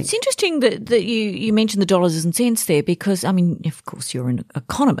 It's interesting that you mentioned the dollars and cents there, because, I mean, of course, you're an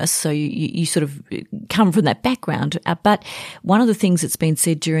economist, so you sort of come from that background. But one of the things that's been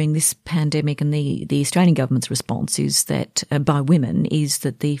said during this pandemic and the Australian government's response is that, by women, is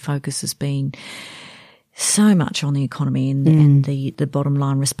that the focus has been so much on the economy and the bottom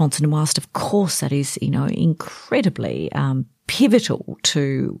line response. And whilst, of course, that is, incredibly pivotal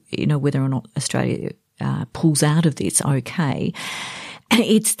to, whether or not Australia pulls out of this okay,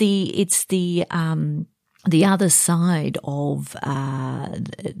 it's the other side of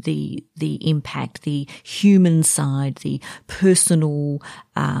the impact, the human side, the personal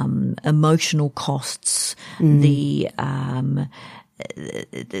emotional costs, the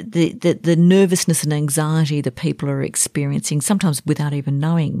nervousness and anxiety that people are experiencing, sometimes without even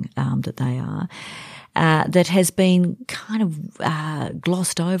knowing that they are. That has been kind of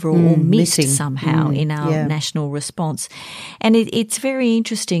glossed over or missed somehow in our national response. And it's very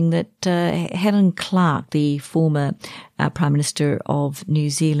interesting that Helen Clark, the former Prime Minister of New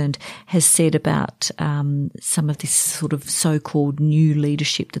Zealand, has said about some of this sort of so-called new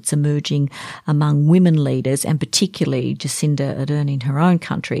leadership that's emerging among women leaders, and particularly Jacinda Ardern in her own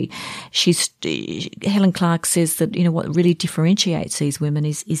country. Helen Clark says that, what really differentiates these women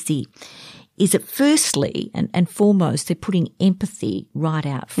is that firstly and foremost, they're putting empathy right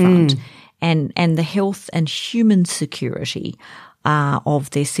out front and the health and human security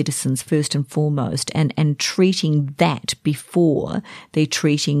of their citizens first and foremost, and treating that before they're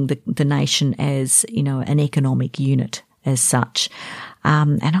treating the nation as, an economic unit as such.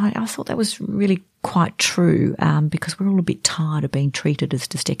 And I thought that was really quite true, because we're all a bit tired of being treated as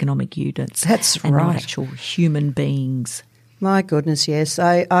just economic units. That's and right. Not actual human beings. My goodness, yes.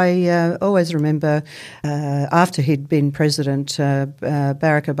 I always remember after he'd been president,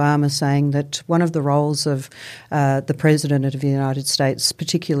 Barack Obama saying that one of the roles of the president of the United States,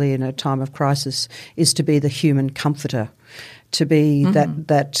 particularly in a time of crisis, is to be the human comforter, to be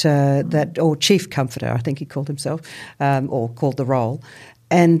that or chief comforter, I think he called himself, or called the role.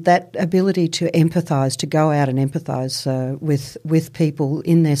 And that ability to empathise, to go out and empathise with people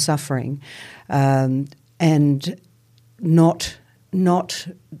in their suffering, and not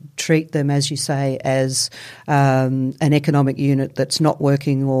treat them, as you say, as an economic unit that's not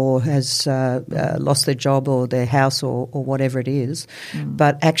working or has lost their job or their house or whatever it is,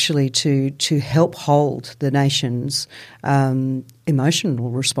 but actually to help hold the nation's emotional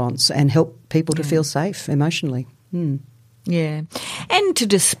response and help people to feel safe emotionally. Yeah, and to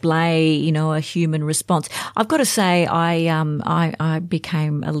display, a human response. I've got to say, I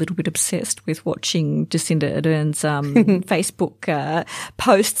became a little bit obsessed with watching Jacinda Ardern's Facebook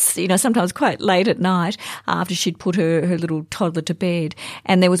posts. Sometimes quite late at night after she'd put her little toddler to bed.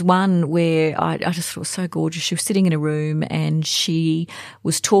 And there was one where I just thought it was so gorgeous. She was sitting in a room and she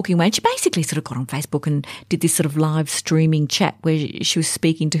was talking away. And she basically sort of got on Facebook and did this sort of live streaming chat where she was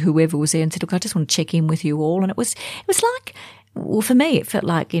speaking to whoever was there and said, "Look, I just want to check in with you all." And it was like, well, for me, it felt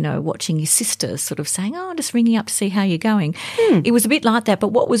like, watching your sister sort of saying, "Oh, I'm just ringing up to see how you're going." It was a bit like that. But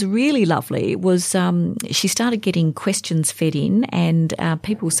what was really lovely was she started getting questions fed in and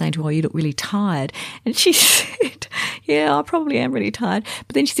people were saying to her, "Oh, you look really tired." And she said, "Yeah, I probably am really tired."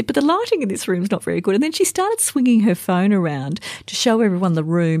 But then she said, "But the lighting in this room is not very good." And then she started swinging her phone around to show everyone the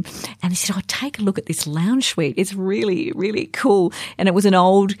room. And she said, "Oh, take a look at this lounge suite. It's really, really cool." And it was an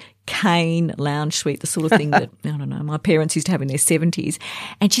old cane lounge suite, the sort of thing that, I don't know, my parents used to have in their 70s.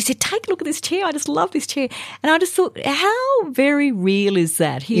 And she said, "Take a look at this chair. I just love this chair." And I just thought, how very real is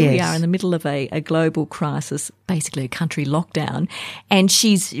that? Here we are in the middle of a global crisis, basically a country lockdown, and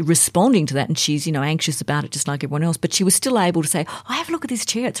she's responding to that and she's, anxious about it just like everyone else. But she was still able to say, "Oh, have a look at this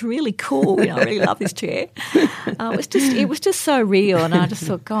chair. It's really cool. I really love this chair." It was just so real. And I just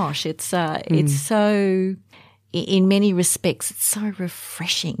thought, gosh, it's so... In many respects, it's so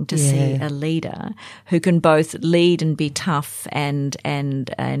refreshing to see a leader who can both lead and be tough and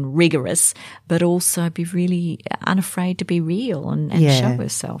rigorous, but also be really unafraid to be real and show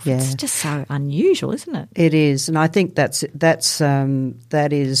herself. Yeah. It's just so unusual, isn't it? It is, and I think that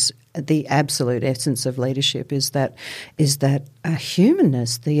is the absolute essence of leadership is that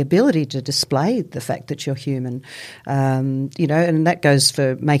humanness, the ability to display the fact that you're human, and that goes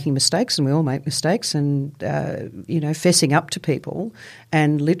for making mistakes, and we all make mistakes, and fessing up to people,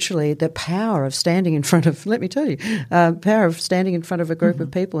 and literally the power of standing in front of, let me tell you, power of standing in front of a group of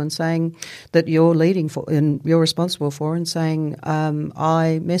people and saying that you're leading for and you're responsible for, and saying,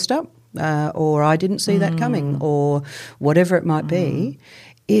 "I messed up," or "I didn't see that coming," or whatever it might be.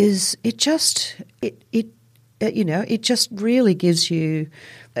 It just really gives you,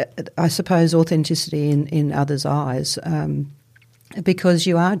 I suppose, authenticity in others' eyes, because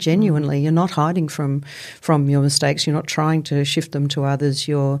you are genuinely, you're not hiding from your mistakes. You're not trying to shift them to others.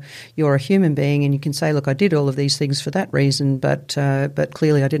 You're a human being, and you can say, "Look, I did all of these things for that reason, but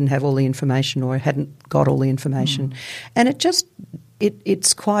clearly I didn't have all the information, or I hadn't got all the information," and it just.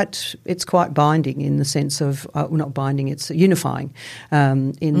 It's quite binding in the sense of not binding. It's unifying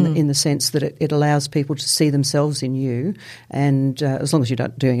in the sense that it allows people to see themselves in you, and as long as you're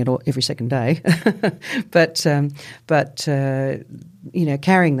not doing it every second day, but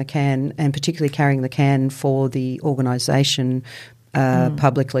carrying the can, and particularly carrying the can for the organisation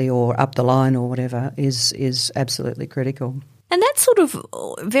publicly or up the line or whatever is absolutely critical. And that sort of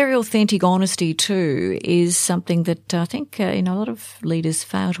very authentic honesty too is something that I think a lot of leaders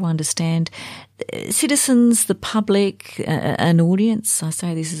fail to understand. Citizens, the public, an audience. I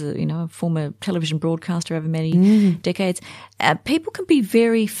say this as a former television broadcaster over many decades. People can be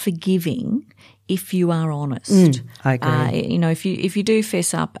very forgiving if you are honest. I agree. If you do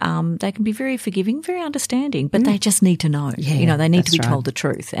fess up, they can be very forgiving, very understanding, but they just need to know. Yeah, they need to be told the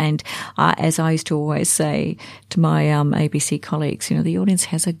truth. And as I used to always say to my ABC colleagues, the audience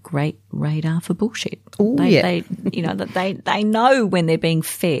has a great radar for bullshit. Ooh, they know when they're being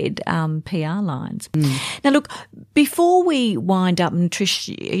fed PR lines. Now, look, before we wind up, and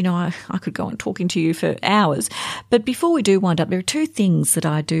Trish, I could go on talking to you for hours, but before we do wind up, there are two things that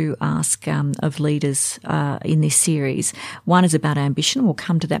I do ask of leaders in this series. One is about ambition, we'll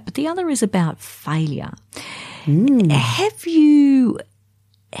come to that, but the other is about failure. Have you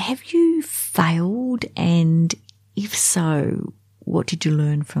failed, and if so, what did you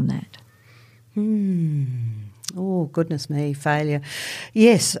learn from that? Oh, goodness me, failure.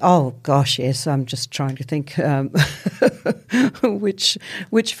 Yes. Oh, gosh, yes. I'm just trying to think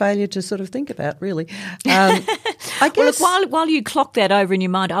which failure to sort of think about, really. I guess. Well, look, while you clock that over in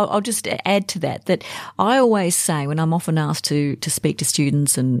your mind, I'll just add to that I always say when I'm often asked to speak to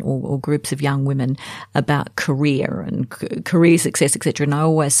students or groups of young women about career and career success, etc., and I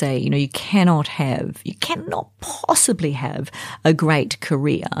always say, you cannot possibly have a great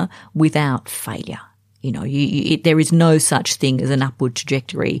career without failure. There is no such thing as an upward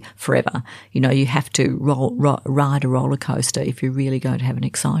trajectory forever. You have to ride a roller coaster if you're really going to have an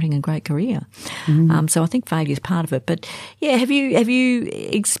exciting and great career. Mm-hmm. So I think failure is part of it. But yeah, have you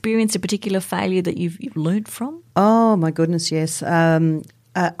experienced a particular failure that you've learnt from? Oh my goodness, yes.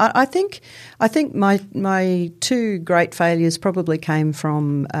 I think my two great failures probably came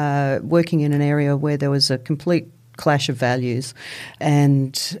from working in an area where there was a complete clash of values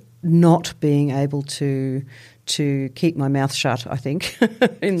and not being able to keep my mouth shut, I think,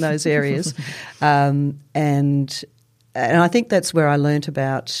 in those areas. And I think that's where I learnt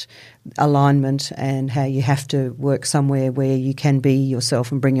about alignment and how you have to work somewhere where you can be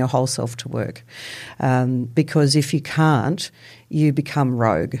yourself and bring your whole self to work. Because if you can't, you become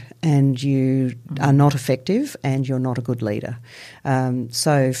rogue and you are not effective and you're not a good leader.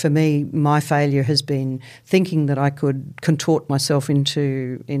 So for me, my failure has been thinking that I could contort myself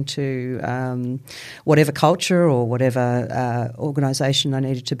into whatever culture or whatever organisation I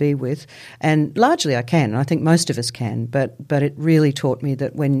needed to be with, and largely I can. I think most of us can, but it really taught me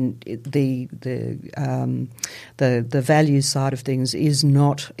that when the values side of things is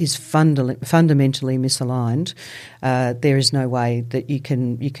fundamentally misaligned, there is no way that you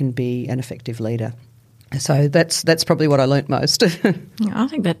can be an effective leader. So that's probably what I learnt most. I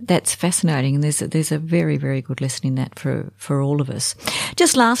think that's fascinating, and there's a very, very good lesson in that for all of us.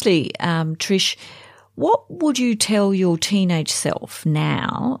 Just lastly, Trish, what would you tell your teenage self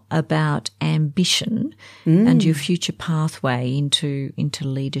now about ambition and your future pathway into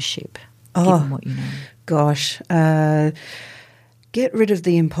leadership, given what you know? Gosh, get rid of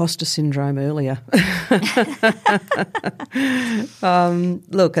the imposter syndrome earlier.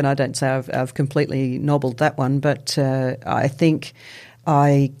 Look, and I don't say I've completely nobbled that one, but I think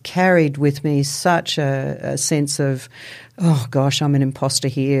I carried with me such a sense of, oh gosh, I'm an imposter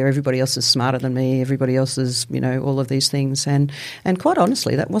here. Everybody else is smarter than me. Everybody else is, all of these things. And quite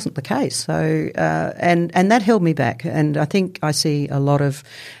honestly, that wasn't the case. So, and that held me back. And I think I see a lot of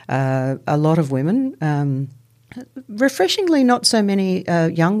women, refreshingly not so many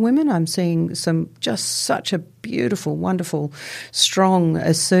young women. I'm seeing such a beautiful, wonderful, strong,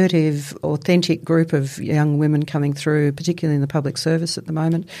 assertive, authentic group of young women coming through, particularly in the public service at the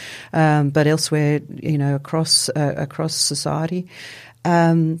moment, but elsewhere, across society.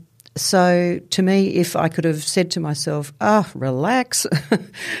 So to me, if I could have said to myself, relax,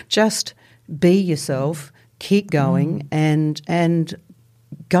 just be yourself, keep going and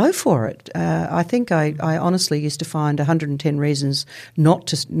go for it. I think I honestly used to find 110 reasons not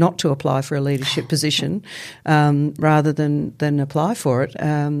to apply for a leadership position, rather than apply for it.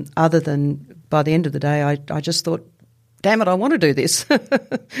 Other than by the end of the day, I just thought, damn it, I want to do this.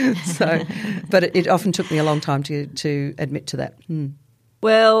 So, but it often took me a long time to admit to that.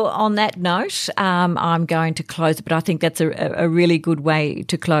 Well, on that note, I'm going to close it, but I think that's a really good way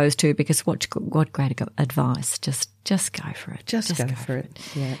to close too, because what great advice. Just go for it. Just go for it.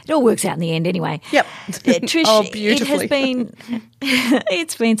 Yeah. It all works out in the end anyway. Yep. Trish, beautifully.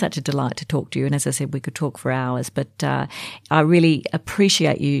 It's been such a delight to talk to you, and as I said, we could talk for hours, but I really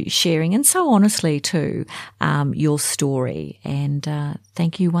appreciate you sharing, and so honestly too, your story, and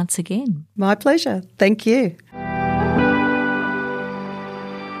thank you once again. My pleasure. Thank you.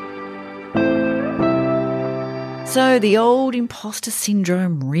 So the old imposter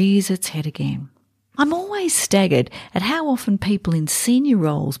syndrome rears its head again. I'm always staggered at how often people in senior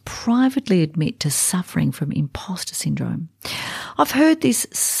roles privately admit to suffering from imposter syndrome. I've heard this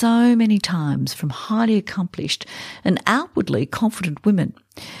so many times from highly accomplished and outwardly confident women.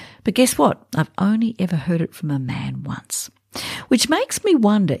 But guess what? I've only ever heard it from a man once, which makes me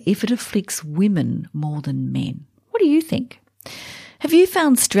wonder if it afflicts women more than men. What do you think? Have you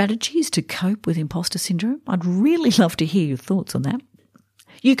found strategies to cope with imposter syndrome? I'd really love to hear your thoughts on that.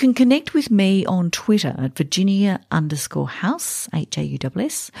 You can connect with me on Twitter at Virginia_House,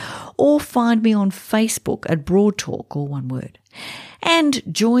 HAUSS, or find me on Facebook at Broad Talk, all one word. And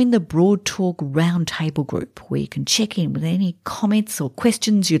join the Broad Talk Roundtable group, where you can check in with any comments or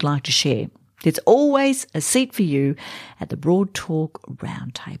questions you'd like to share. There's always a seat for you at the Broad Talk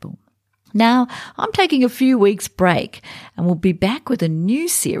Roundtable. Now, I'm taking a few weeks break and we'll be back with a new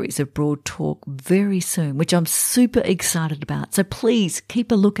series of Broad Talk very soon, which I'm super excited about. So please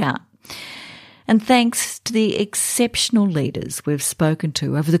keep a lookout. And thanks to the exceptional leaders we've spoken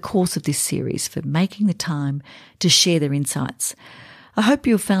to over the course of this series for making the time to share their insights. I hope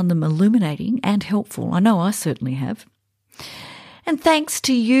you've found them illuminating and helpful. I know I certainly have. And thanks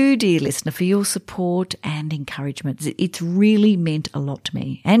to you, dear listener, for your support and encouragement. It's really meant a lot to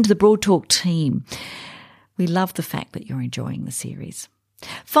me and the Broad Talk team. We love the fact that you're enjoying the series.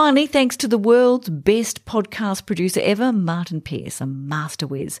 Finally, thanks to the world's best podcast producer ever, Martin Pearce, a master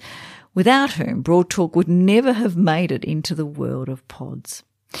whiz, without whom Broad Talk would never have made it into the world of pods.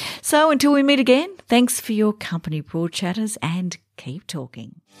 So until we meet again, thanks for your company, Broad Chatters, and keep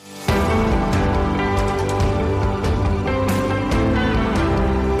talking.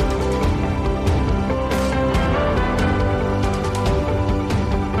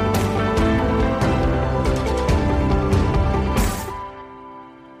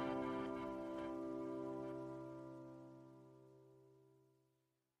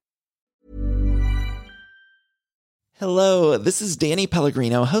 Hello, this is Danny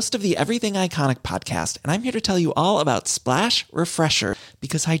Pellegrino, host of the Everything Iconic podcast, and I'm here to tell you all about Splash Refresher,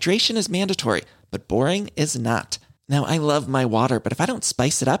 because hydration is mandatory, but boring is not. Now, I love my water, but if I don't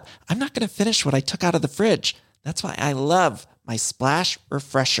spice it up, I'm not going to finish what I took out of the fridge. That's why I love my Splash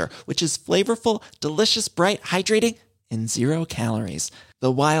Refresher, which is flavorful, delicious, bright, hydrating, and 0 calories.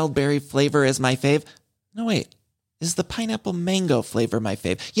 The wild berry flavor is my fave. No, wait, is the pineapple mango flavor my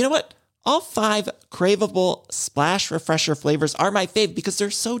fave? You know what? All 5 craveable Splash Refresher flavors are my fave because they're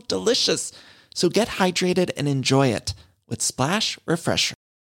so delicious. So get hydrated and enjoy it with Splash Refresher.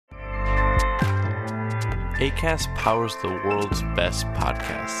 Acast powers the world's best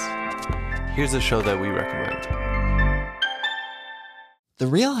podcasts. Here's a show that we recommend. The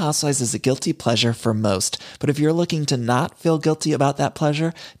Real Housewives is a guilty pleasure for most, but if you're looking to not feel guilty about that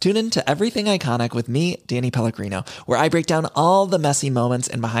pleasure, tune in to Everything Iconic with me, Danny Pellegrino, where I break down all the messy moments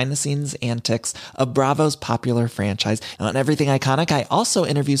and behind-the-scenes antics of Bravo's popular franchise. And on Everything Iconic, I also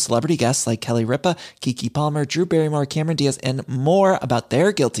interview celebrity guests like Kelly Ripa, Keke Palmer, Drew Barrymore, Cameron Diaz, and more about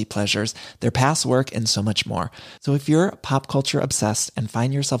their guilty pleasures, their past work, and so much more. So if you're pop culture obsessed and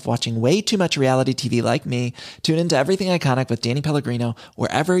find yourself watching way too much reality TV like me, tune into Everything Iconic with Danny Pellegrino,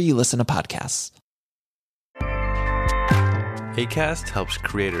 wherever you listen to podcasts. Acast helps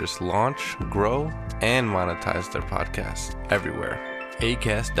creators launch, grow, and monetize their podcasts everywhere.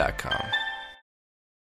 Acast.com.